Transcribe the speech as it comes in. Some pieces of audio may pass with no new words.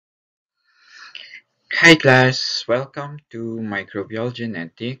Hi class, welcome to Microbial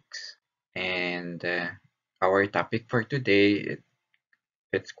Genetics and our topic for today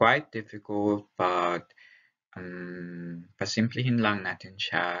it's quite difficult but pasimplihin lang natin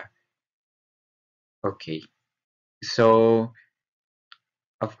siya. Okay. So,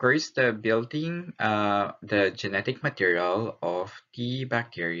 of course, the genetic material of the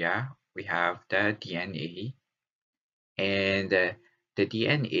bacteria, we have the DNA and the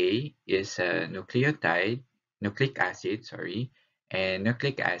DNA is a nucleic acid, sorry, and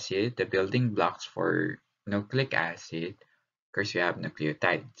nucleic acid, the building blocks for nucleic acid, of course, we have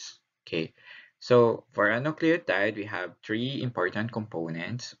nucleotides. Okay, so for a nucleotide, we have three important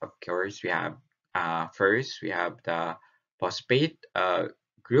components. Of course, we have first, we have the phosphate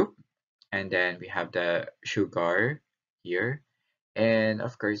group, and then we have the sugar here, and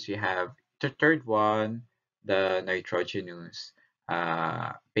of course, we have the third one, the nitrogenous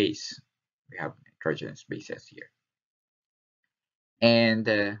base. We have nitrogenous bases here.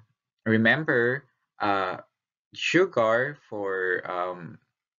 And remember, uh, sugar for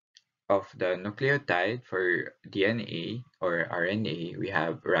of the nucleotide for DNA or RNA, we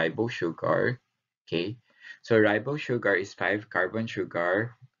have ribosugar. Okay, so ribosugar is 5 carbon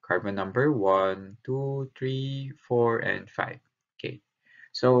sugar, carbon number 1, 2, 3, 4, and 5. Okay,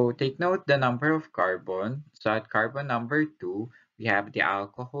 so take note the number of carbon. So at carbon number 2, we have the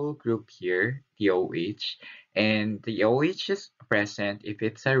alcohol group here, the OH, and the OH is present if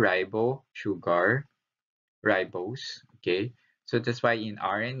it's a ribosugar ribose. Okay, so that's why in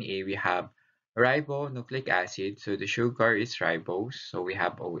RNA we have ribonucleic acid, so the sugar is ribose, so we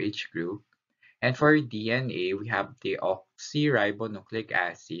have OH group. And for DNA we have the oxyribonucleic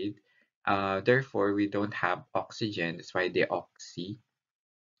acid, therefore we don't have oxygen, that's why the oxy.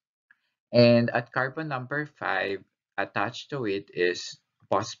 And at carbon number 5, attached to it is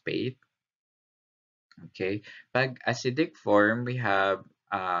phosphate. Okay, pag acidic form we have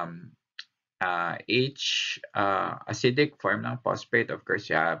acidic form ng phosphate, of course,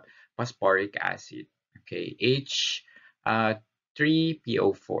 you have phosphoric acid. Okay, H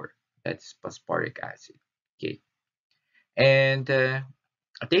 3PO4. That's phosphoric acid. Okay, and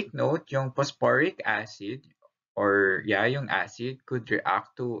take note, yung phosphoric acid or yung acid could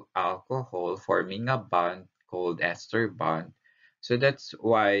react to alcohol forming a bond called ester bond. So that's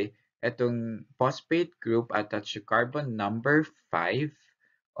why itong phosphate group attached to carbon number 5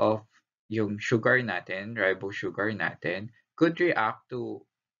 of yung sugar natin, ribosugar natin, could react to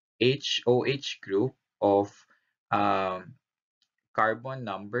HOH group of um, carbon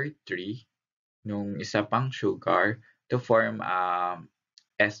number 3 nung isa pang sugar to form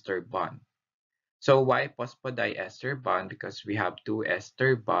ester bond. So why phosphodiester bond? Because we have two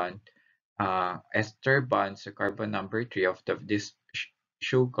ester bonds sa carbon number 3 of this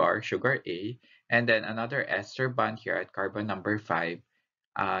sugar A, and then another ester bond here at carbon number 5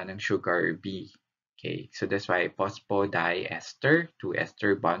 ng sugar B. Okay, so that's why phosphodiester, two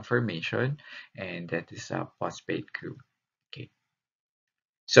ester bond formation, and that is a phosphate group. Okay.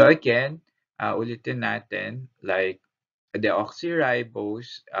 So again, ulitin natin, like the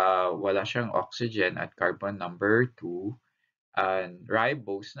oxyribose, wala siyang oxygen at carbon number 2, and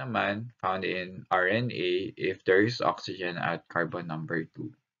ribose naman found in RNA if there is oxygen at carbon number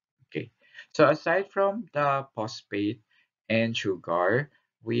 2. Okay, so aside from the phosphate and sugar,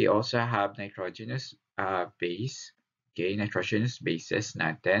 we also have nitrogenous base. Okay, nitrogenous bases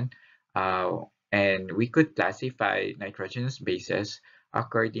natin. And we could classify nitrogenous bases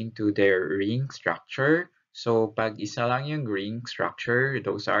according to their ring structure. So pag isa lang yung ring structure,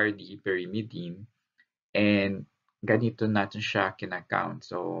 those are the pyrimidine. And ganito natin siya kinakount.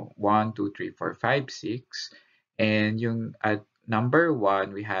 So 1, 2, 3, 4, 5, 6. And yung at number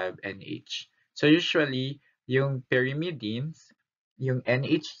 1, we have NH. So usually, yung pyrimidines, yung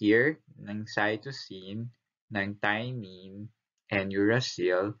NH here, ng cytosine, ng thymine, and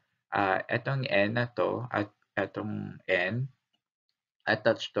uracil, etong N na to, at etong N,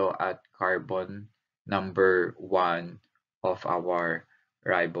 attached to at carbon number 1 of our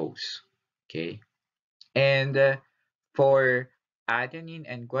ribose. Okay? And for adenine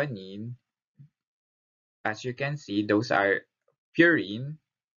and guanine, as you can see, those are purine.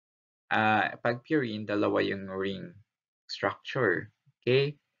 Pag purine, dalawa yung ring structure.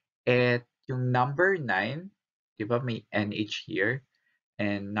 Okay? At yung number 9, di ba may NH here?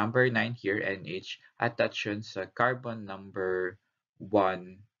 And number 9 here, NH, attached yun sa carbon number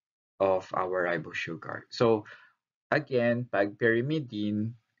 1 of our ribosugar. So, again, pag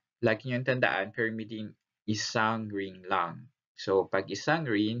pyrimidine, lagi nyo tandaan, pyrimidine, isang ring lang. So, pag isang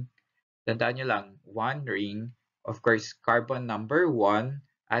ring, tandaan nyo lang, one ring, of course, carbon number 1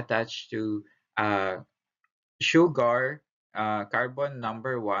 attached to sugar, carbon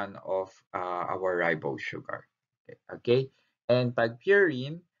number one of our ribose sugar. Okay, okay? And pag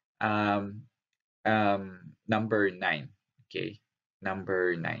purine, um, number nine. Okay,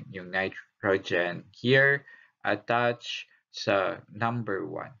 number nine. Yung nitrogen here attached sa number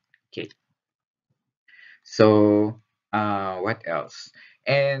one. Okay, so, what else?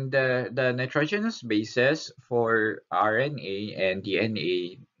 And the nitrogenous bases for RNA and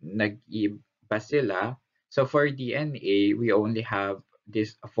DNA, nag-iba sila. So for DNA, we only have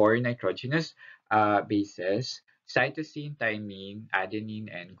these four nitrogenous bases: cytosine, thymine,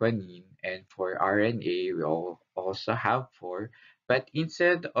 adenine, and guanine. And for RNA, we also have four. But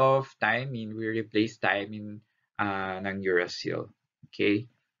instead of thymine, we replace thymine ng uracil. Okay?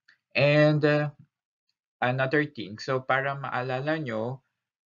 And another thing, so para maalala nyo,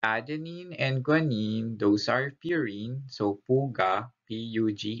 adenine and guanine, those are purine, so PUGA,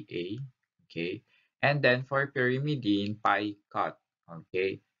 P-U-G-A, okay? And then for pyrimidine, PICUT,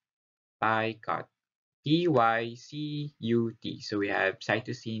 okay? PICUT, P-Y-C-U-T. So we have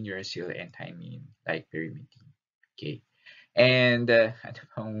cytosine, uracil, and thymine, like pyrimidine, okay? And ano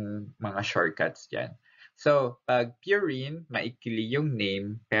pang mga shortcuts dyan? So, pag purine, maikli yung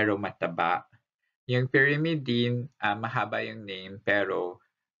name, pero mataba. Yung pyrimidine, mahaba yung name pero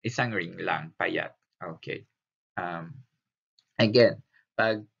isang ring lang, payat. Okay. Um, Again,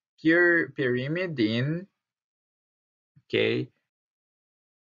 pag pure pyrimidine, okay,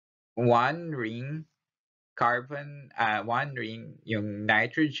 one ring one ring yung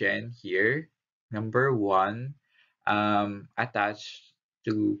nitrogen here, number one, attached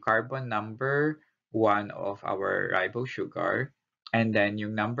to carbon number one of our ribose sugar. And then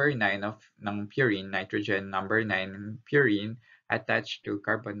yung number nine of ng purine, nitrogen number nine ng purine, attached to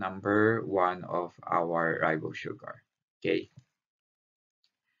carbon number one of our ribose sugar. Okay.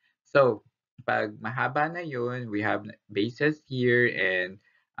 So, pag mahaba na yun, we have bases here and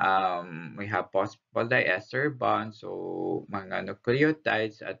we have polyester bonds, so mga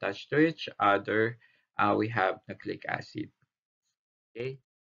nucleotides attached to each other. We have nucleic acid. Okay,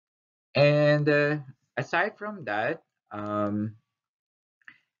 and aside from that,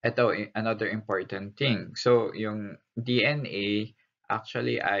 another important thing. So, yung DNA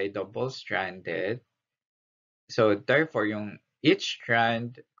actually ay double-stranded. So, therefore, yung each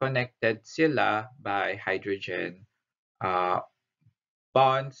strand connected sila by hydrogen uh,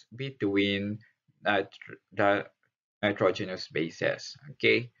 bonds between the nitrogenous bases.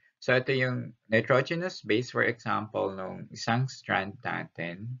 Okay? So, ito yung nitrogenous base, for example, nung isang strand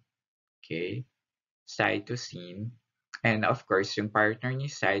natin. Okay? Cytosine. And of course, yung partner ni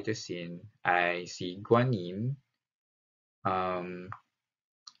cytosine ay si guanine. Um,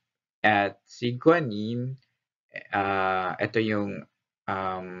 at si guanine, ito yung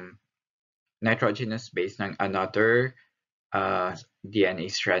um, nitrogenous base ng another DNA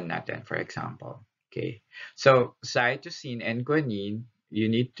strand natin, for example. Okay. So, cytosine and guanine, you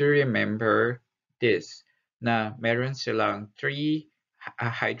need to remember this, na meron silang three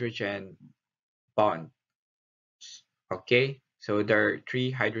hydrogen bonds. Okay. So, there are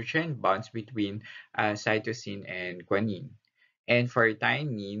three hydrogen bonds between cytosine and guanine. And for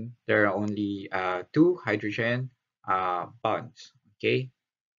thymine, there are only two hydrogen bonds. Okay.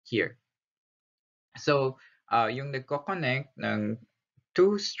 Here. So, yung nagko-connect ng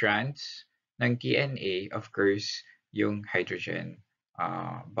two strands ng DNA, of course, yung hydrogen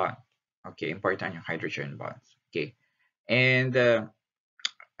bond. Okay, important yung hydrogen bonds. Okay. And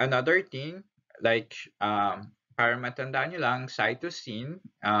another thing, like, para matandaan nyo lang, cytosine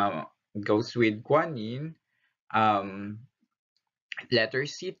goes with guanine, um, letter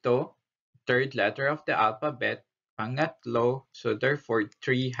C to, third letter of the alphabet, pangatlo, so therefore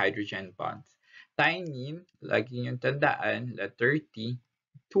three hydrogen bonds. Thymine, lagi yung tandaan, letter T,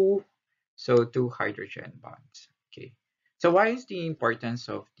 two, so two hydrogen bonds. Okay. So why is the importance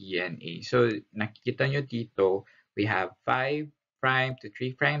of DNA? So nakikita nyo dito, we have 5' to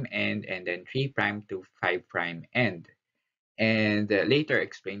 3' end and then 3' to 5' end. And later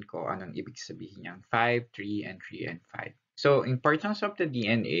explain ko anong ibig sabihin niyang 5, 3, and 3 and 5. So importance of the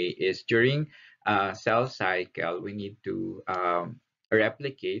DNA is during cell cycle, we need to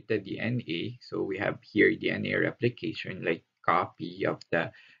replicate the DNA. So we have here DNA replication, like copy of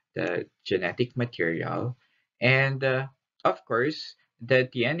the genetic material. And of course, the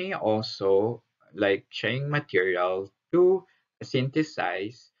DNA also like sharing material to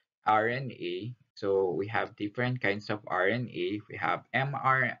synthesize RNA. So we have different kinds of RNA. We have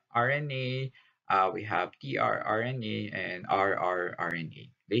mRNA, we have tRNA, and rRNA.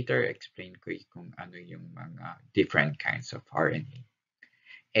 Later, explain ko kung ano yung mga different kinds of RNA.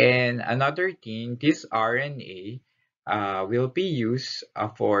 And another thing, this RNA will be used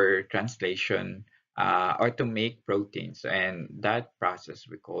for translation or to make proteins, and that process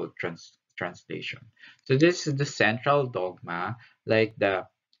we call translation. So this is the central dogma, like the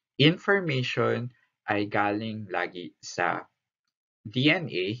information ay galing lagi sa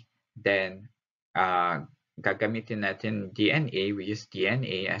DNA, then gagamitin natin DNA, we use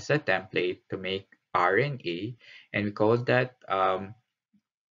DNA as a template to make RNA, and we call that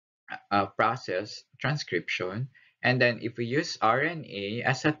process transcription. And then if we use RNA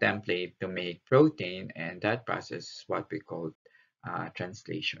as a template to make protein, and that process is what we call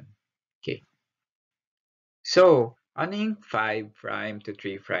translation. Okay. So, ano yung 5' to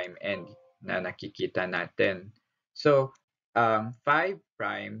 3' end na nakikita natin? So, 5'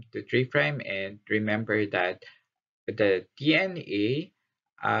 to 3' end, remember that the DNA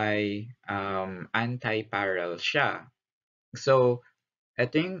ay anti-parallel siya. So,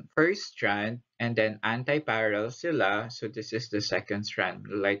 ito yung first strand, and then anti-parallel sila. So, this is the second strand,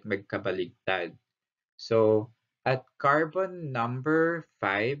 like magkabaligtad. So, at carbon number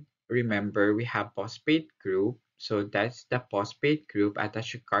 5, remember we have phosphate group. So, that's the phosphate group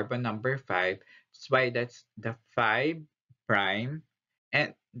attached to carbon number 5. That's why that's the 5 prime.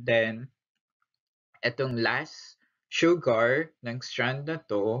 And then, itong last sugar ng strand na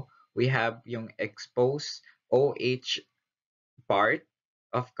to, we have yung exposed OH part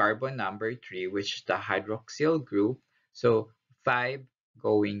of carbon number 3, which is the hydroxyl group. So 5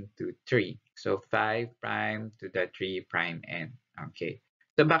 going to 3. So 5' to the 3' end. Okay.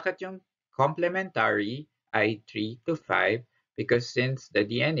 So bakit yung complementary ay 3 to 5? Because since the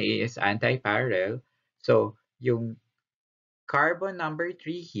DNA is anti-parallel, so yung carbon number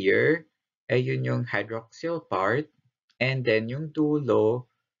 3 here, ay yun yung hydroxyl part. And then yung dulo,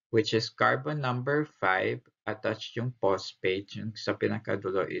 which is carbon number 5, attached yung phosphate. Yung sa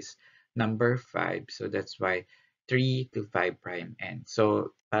pinakadulo is number 5. So that's why 3 to 5' end.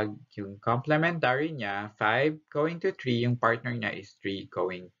 So pag yung complementary niya, 5 going to 3, yung partner niya is 3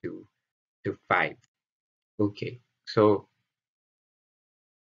 going to 5. Okay. So,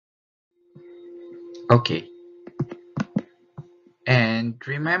 okay. And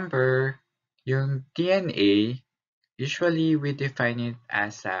remember, yung DNA, usually we define it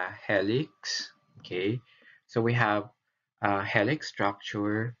as a helix. Okay, so we have a helix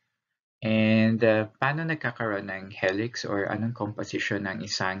structure, and paano nagkakaroon ng helix or anong composition ng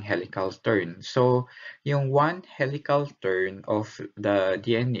isang helical turn? So yung one helical turn of the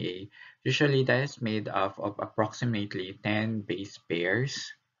DNA, usually that is made up of approximately 10 base pairs.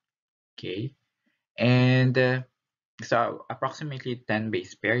 Okay, and so approximately 10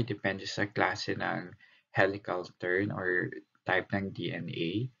 base pair, depende sa klase ng helical turn or type ng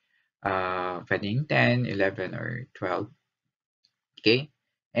DNA. Pwedeng 10, 11, or 12. Okay?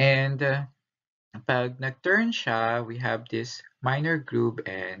 And pag nag-turn siya, we have this minor group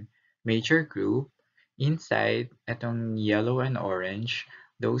and major group. Inside, itong yellow and orange,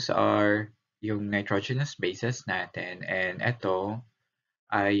 those are yung nitrogenous bases natin. And ito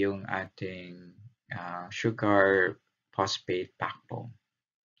ay yung ating sugar phosphate backbone.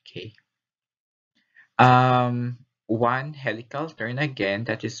 Okay. One helical turn again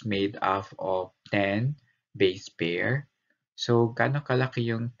that is made up of 10 base pair. So, gaano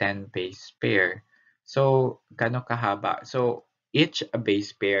kalaki yung 10 base pair? So, gaano kahaba? So, each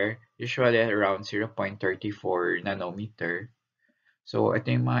base pair usually around 0.34 nanometer. So,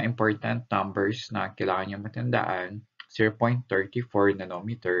 ito yung mga important numbers na kailangan nyo matandaan. 0.34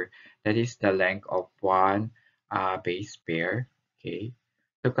 nanometer, that is the length of one base pair. Okay.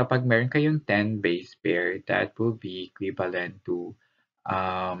 So kapag meron kayong 10 base pair, that will be equivalent to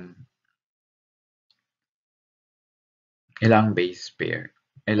ilang base pair,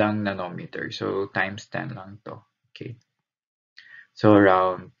 ilang nanometer. So times 10 lang to. Okay. So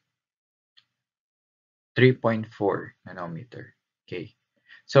around 3.4 nanometer. Okay.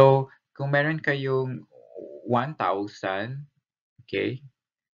 So kung meron kayong 1,000, okay,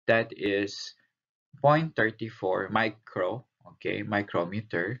 that is 0.34 micro, okay,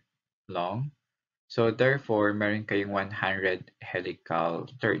 micrometer long. So therefore, meron kayong 100 helical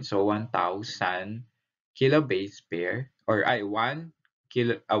turns. So 1,000 kilobase pair, or 1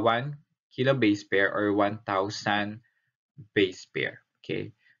 kilobase pair or 1,000 base pair.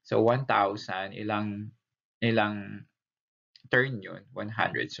 Okay? So 1,000, ilang turn yun?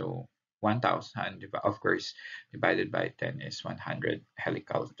 100. So 1,000, of course, divided by 10 is 100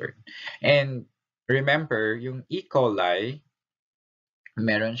 helical turn. And remember, yung E. coli,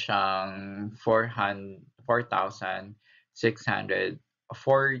 meron siyang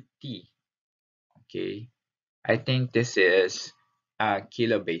 4,640. Okay. I think this is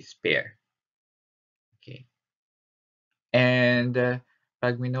kilo-base pair. Okay. And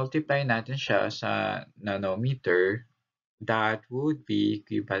pag minultiply natin siya sa nanometer, that would be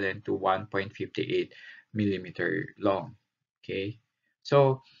equivalent to 1.58 millimeter long. Okay.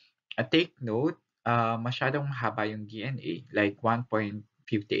 So, take note, masyadong mahaba yung DNA, like 1.58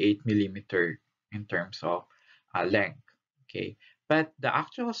 millimeter in terms of length. Okay. But the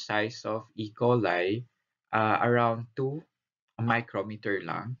actual size of E. coli, around 2 micrometer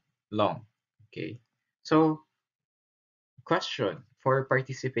lang long. Okay. So, question for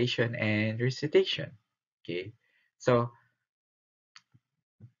participation and recitation. Okay. So,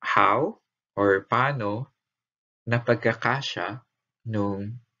 how or paano napagkakasya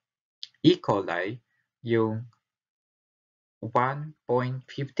nung E. coli yung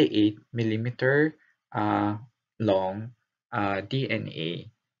 1.58 millimeter long DNA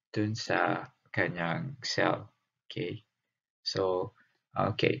dun sa kanyang cell. Okay. So,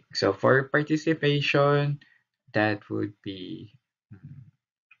 okay. So, for participation, that would be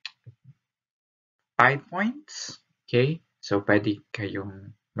 5 points. Okay. So, pwede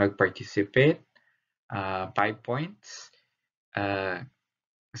kayong mag-participate. 5 points.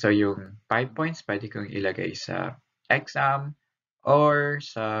 So, yung 5 points, pwede kong ilagay sa exam or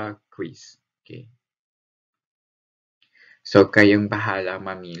sa quiz. Okay. So, kayong bahala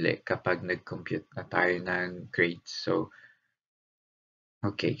mamili kapag nag-compute na tayo ng grades. So,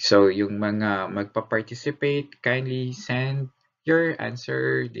 okay. So, yung mga magpa-participate, kindly send your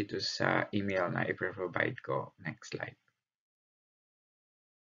answer dito sa email na i-provide ko. Next slide.